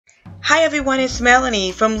Hi everyone, it's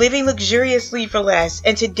Melanie from Living Luxuriously for Less,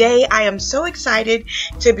 and today I am so excited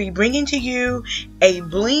to be bringing to you a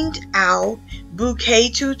blinged out bouquet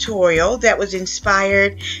tutorial that was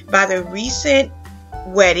inspired by the recent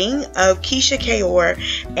wedding of Keyshia Kior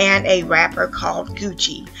and a rapper called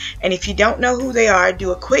Gucci. And if you don't know who they are,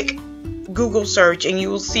 do a quick Google search and you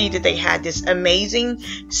will see that they had this amazing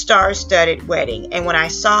star-studded wedding. And when I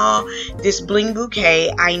saw this bling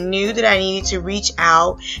bouquet, I knew that I needed to reach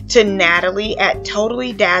out to Natalie at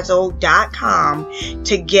totallydazzled.com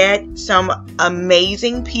to get some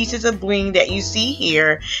amazing pieces of bling that you see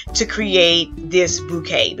here to create this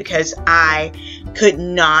bouquet, because I could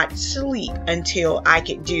not sleep until I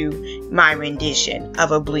could do my rendition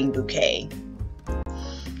of a bling bouquet.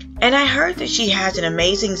 And I heard that she has an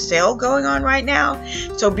amazing sale going on right now,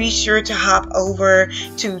 so be sure to hop over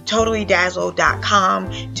to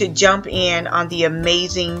totallydazzled.com to jump in on the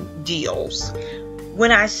amazing deals.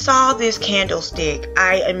 When I saw this candlestick,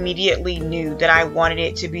 I immediately knew that I wanted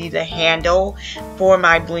it to be the handle for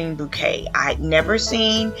my bling bouquet. I'd never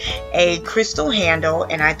seen a crystal handle,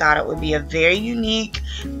 and I thought it would be a very unique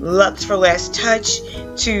Luxe for Less touch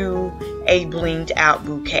to a blinged out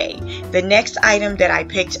bouquet. The next item that I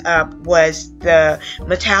picked up was the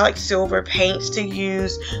metallic silver paints to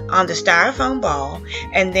use on the styrofoam ball,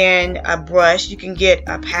 and then a brush. You can get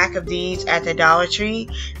a pack of these at the Dollar Tree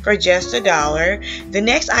for just $1. The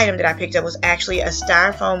next item that I picked up was actually a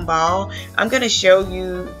styrofoam ball. I'm going to show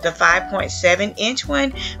you the 5.7 inch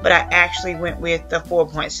one, but I actually went with the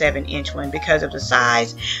 4.7 inch one because of the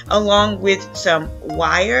size, along with some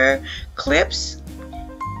wire clips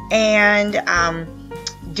and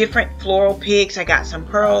different floral picks. I got some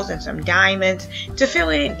pearls and some diamonds to fill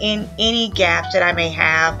in any gaps that I may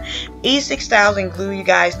have. E6000 glue, you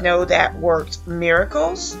guys know that works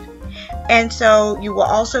miracles. And so you will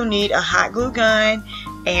also need a hot glue gun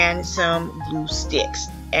and some glue sticks.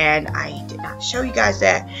 And I did not show you guys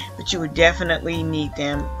that, but you would definitely need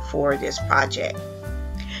them for this project.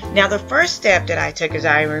 Now the first step that I took is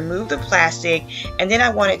I removed the plastic, and then I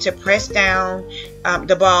wanted to press down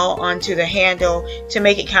the ball onto the handle to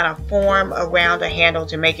make it kind of form around the handle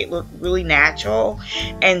to make it look really natural.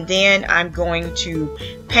 And then I'm going to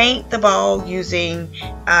paint the ball using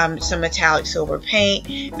some metallic silver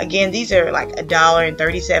paint. Again, these are like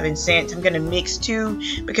 $1.37. I'm going to mix two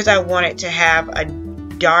because I want it to have a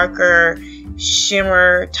darker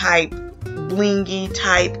shimmer type, blingy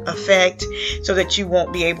type effect, so that you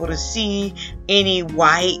won't be able to see any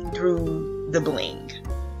white through the bling.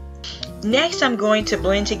 Next, I'm going to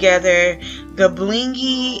blend together the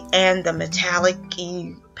blingy and the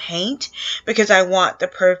metallic-y paint because I want the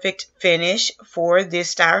perfect finish for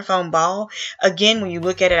this styrofoam ball. Again, when you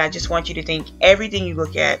look at it, I just want you to think everything you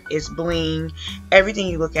look at is bling, everything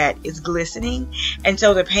you look at is glistening. And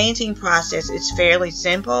so the painting process is fairly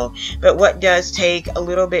simple, but what does take a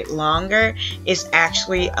little bit longer is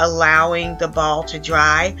actually allowing the ball to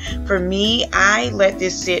dry. For me, I let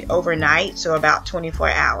this sit overnight, so about 24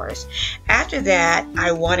 hours. After that,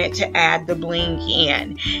 I wanted to add the bling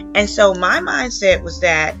in. And so my mindset was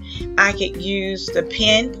that I could use the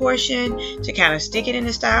pin portion to kind of stick it in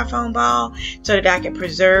the styrofoam ball so that I could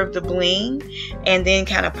preserve the bling, and then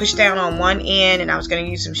kind of push down on one end, and I was going to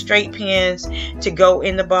use some straight pins to go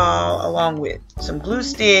in the ball along with some glue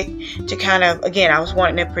stick to kind of, again, I was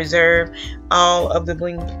wanting to preserve all of the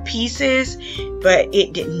bling pieces, but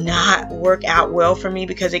it did not work out well for me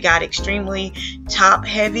because it got extremely top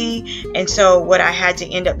heavy. And so what I had to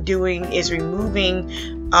end up doing is removing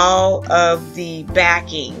all of the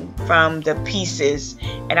backing from the pieces,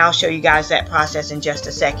 and I'll show you guys that process in just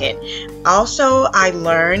a second. Also, I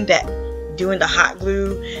learned that doing the hot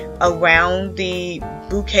glue around the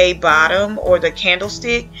bouquet bottom or the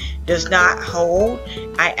candlestick does not hold.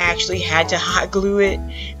 I actually had to hot glue it,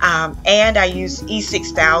 and I used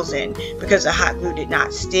E6000 because the hot glue did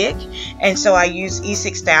not stick, and so I used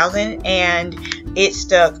E6000 and it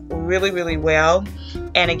stuck really well.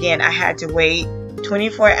 And again, I had to wait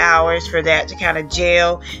 24 hours for that to kind of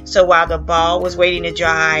gel. So while the ball was waiting to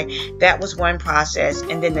dry, that was one process,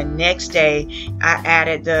 and then the next day I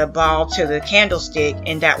added the ball to the candlestick,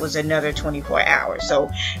 and that was another 24 hours.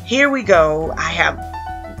 So here we go. I have,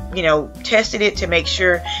 you know, tested it to make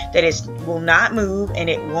sure that it will not move, and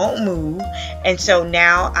it won't move. And so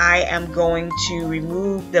now I am going to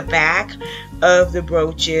remove the back of the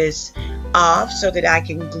brooches off so that I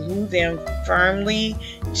can glue them firmly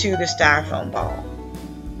to the styrofoam ball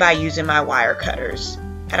by using my wire cutters.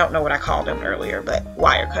 I don't know what I called them earlier, but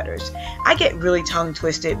wire cutters. I get really tongue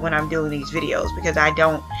twisted when I'm doing these videos because I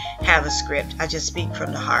don't have a script. I just speak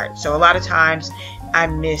from the heart. So a lot of times I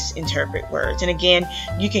misinterpret words. And again,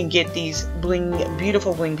 you can get these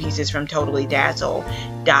beautiful bling pieces from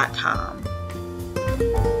totallydazzle.com.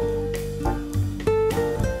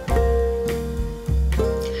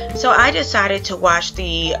 So I decided to watch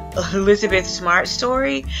the Elizabeth Smart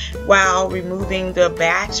story while removing the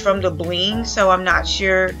backs from the bling. So I'm not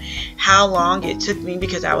sure how long it took me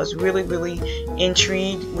because I was really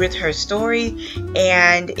intrigued with her story,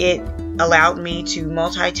 and it allowed me to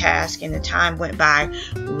multitask, and the time went by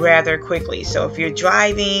rather quickly. So if you're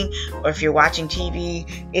driving or if you're watching TV,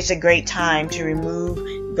 it's a great time to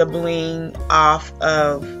remove the bling off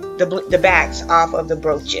of the backs off of the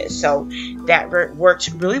brooches. So that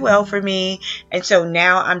worked really well for me. And so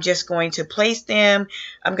now I'm just going to place them.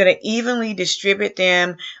 I'm going to evenly distribute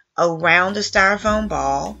them around the styrofoam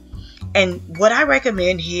ball. And what I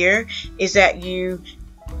recommend here is that you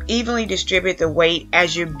evenly distribute the weight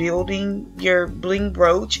as you're building your bling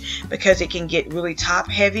brooch, because it can get really top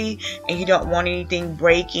heavy and you don't want anything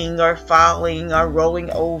breaking or falling or rolling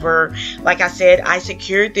over. Like I said, I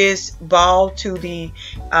secured this ball to the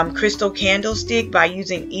crystal candlestick by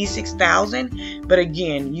using E6000, but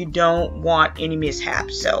again, you don't want any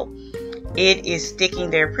mishaps. So it is sticking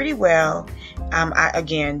there pretty well.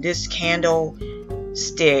 Again, this candle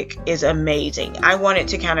stick is amazing. I wanted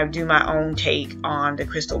to kind of do my own take on the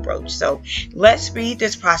crystal brooch. So let's speed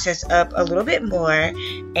this process up a little bit more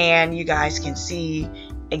and you guys can see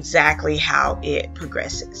exactly how it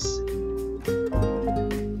progresses.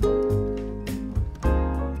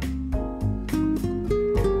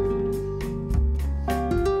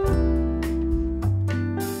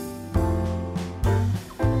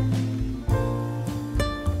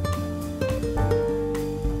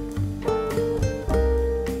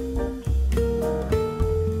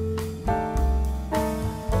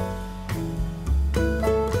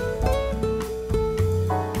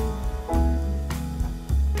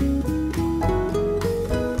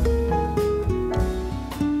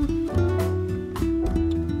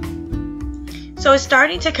 So it's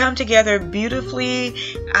starting to come together beautifully.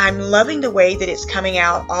 I'm loving the way that it's coming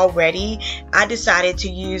out already. I decided to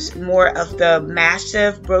use more of the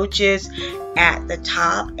massive brooches at the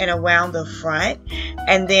top and around the front,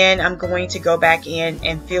 and then I'm going to go back in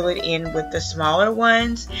and fill it in with the smaller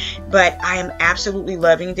ones. But I am absolutely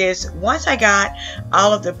loving this. Once I got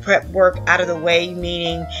all of the prep work out of the way,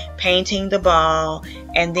 meaning painting the ball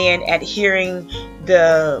and then adhering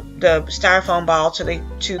the styrofoam ball to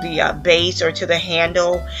the base or to the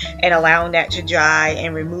handle and allowing that to dry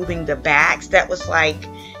and removing the backs, that was like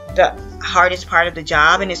the hardest part of the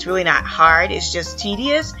job. And it's really not hard, it's just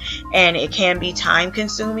tedious, and it can be time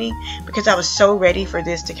consuming because I was so ready for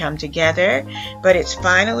this to come together. But it's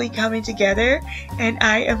finally coming together and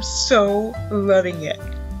I am so loving it.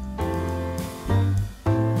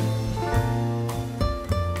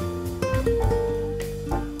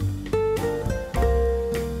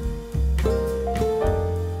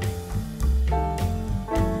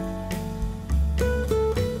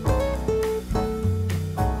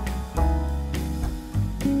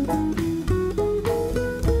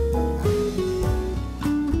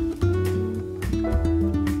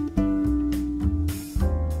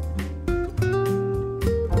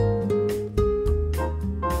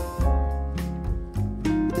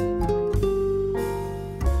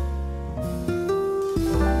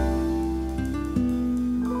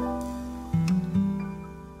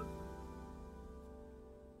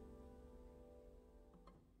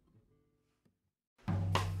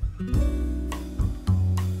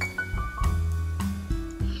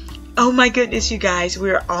 Oh my goodness, you guys,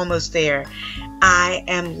 we're almost there. I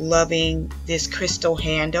am loving this crystal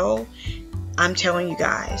handle. I'm telling you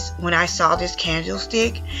guys, when I saw this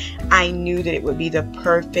candlestick, I knew that it would be the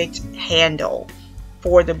perfect handle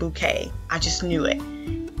for the bouquet. I just knew it.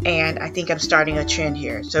 And I think I'm starting a trend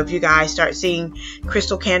here. So if you guys start seeing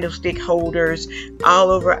crystal candlestick holders all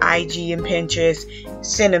over IG and Pinterest,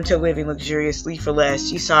 send them to Living Luxuriously for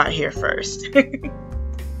Less. You saw it here first.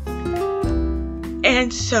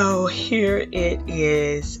 And so here it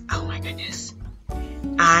is. Oh my goodness.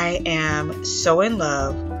 I am so in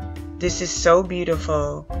love. This is so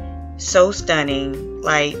beautiful, so stunning.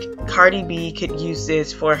 Like Cardi B could use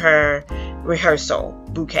this for her rehearsal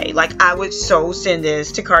bouquet. Like I would so send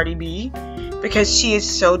this to Cardi B because she is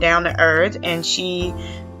so down to earth and she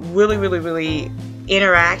really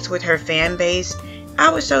interacts with her fan base.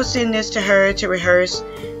 I would so send this to her to rehearse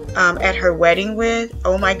at her wedding with.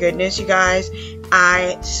 Oh my goodness, you guys.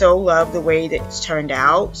 I so love the way that it's turned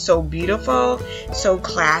out. So beautiful, so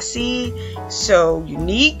classy, so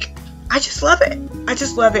unique. I just love it. I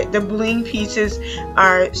just love it. The bling pieces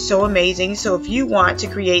are so amazing. So if you want to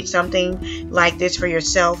create something like this for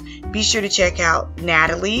yourself, be sure to check out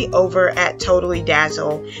Natalie over at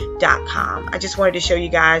totallydazzle.com. I just wanted to show you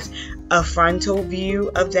guys a frontal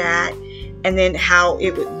view of that, and then how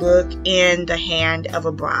it would look in the hand of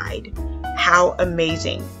a bride. How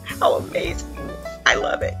amazing. How amazing. I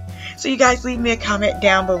love it. So you guys, leave me a comment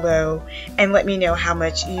down below and let me know how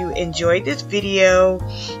much you enjoyed this video,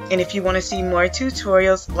 and if you want to see more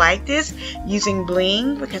tutorials like this using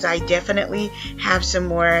bling, because I definitely have some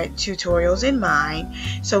more tutorials in mind.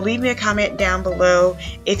 So leave me a comment down below.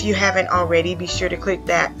 If you haven't already, be sure to click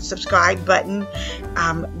that subscribe button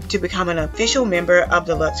to become an official member of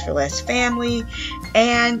the Lux for Less family,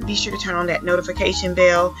 and be sure to turn on that notification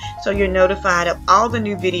bell so you're notified of all the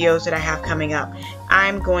new videos that I have coming up.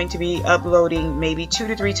 I'm going to be uploading maybe 2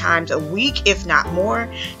 to 3 times a week, if not more,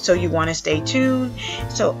 so you want to stay tuned.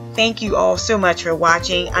 So thank you all so much for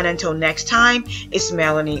watching, and until next time, it's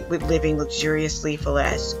Melanie with Living Luxuriously for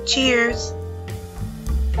Less. Cheers!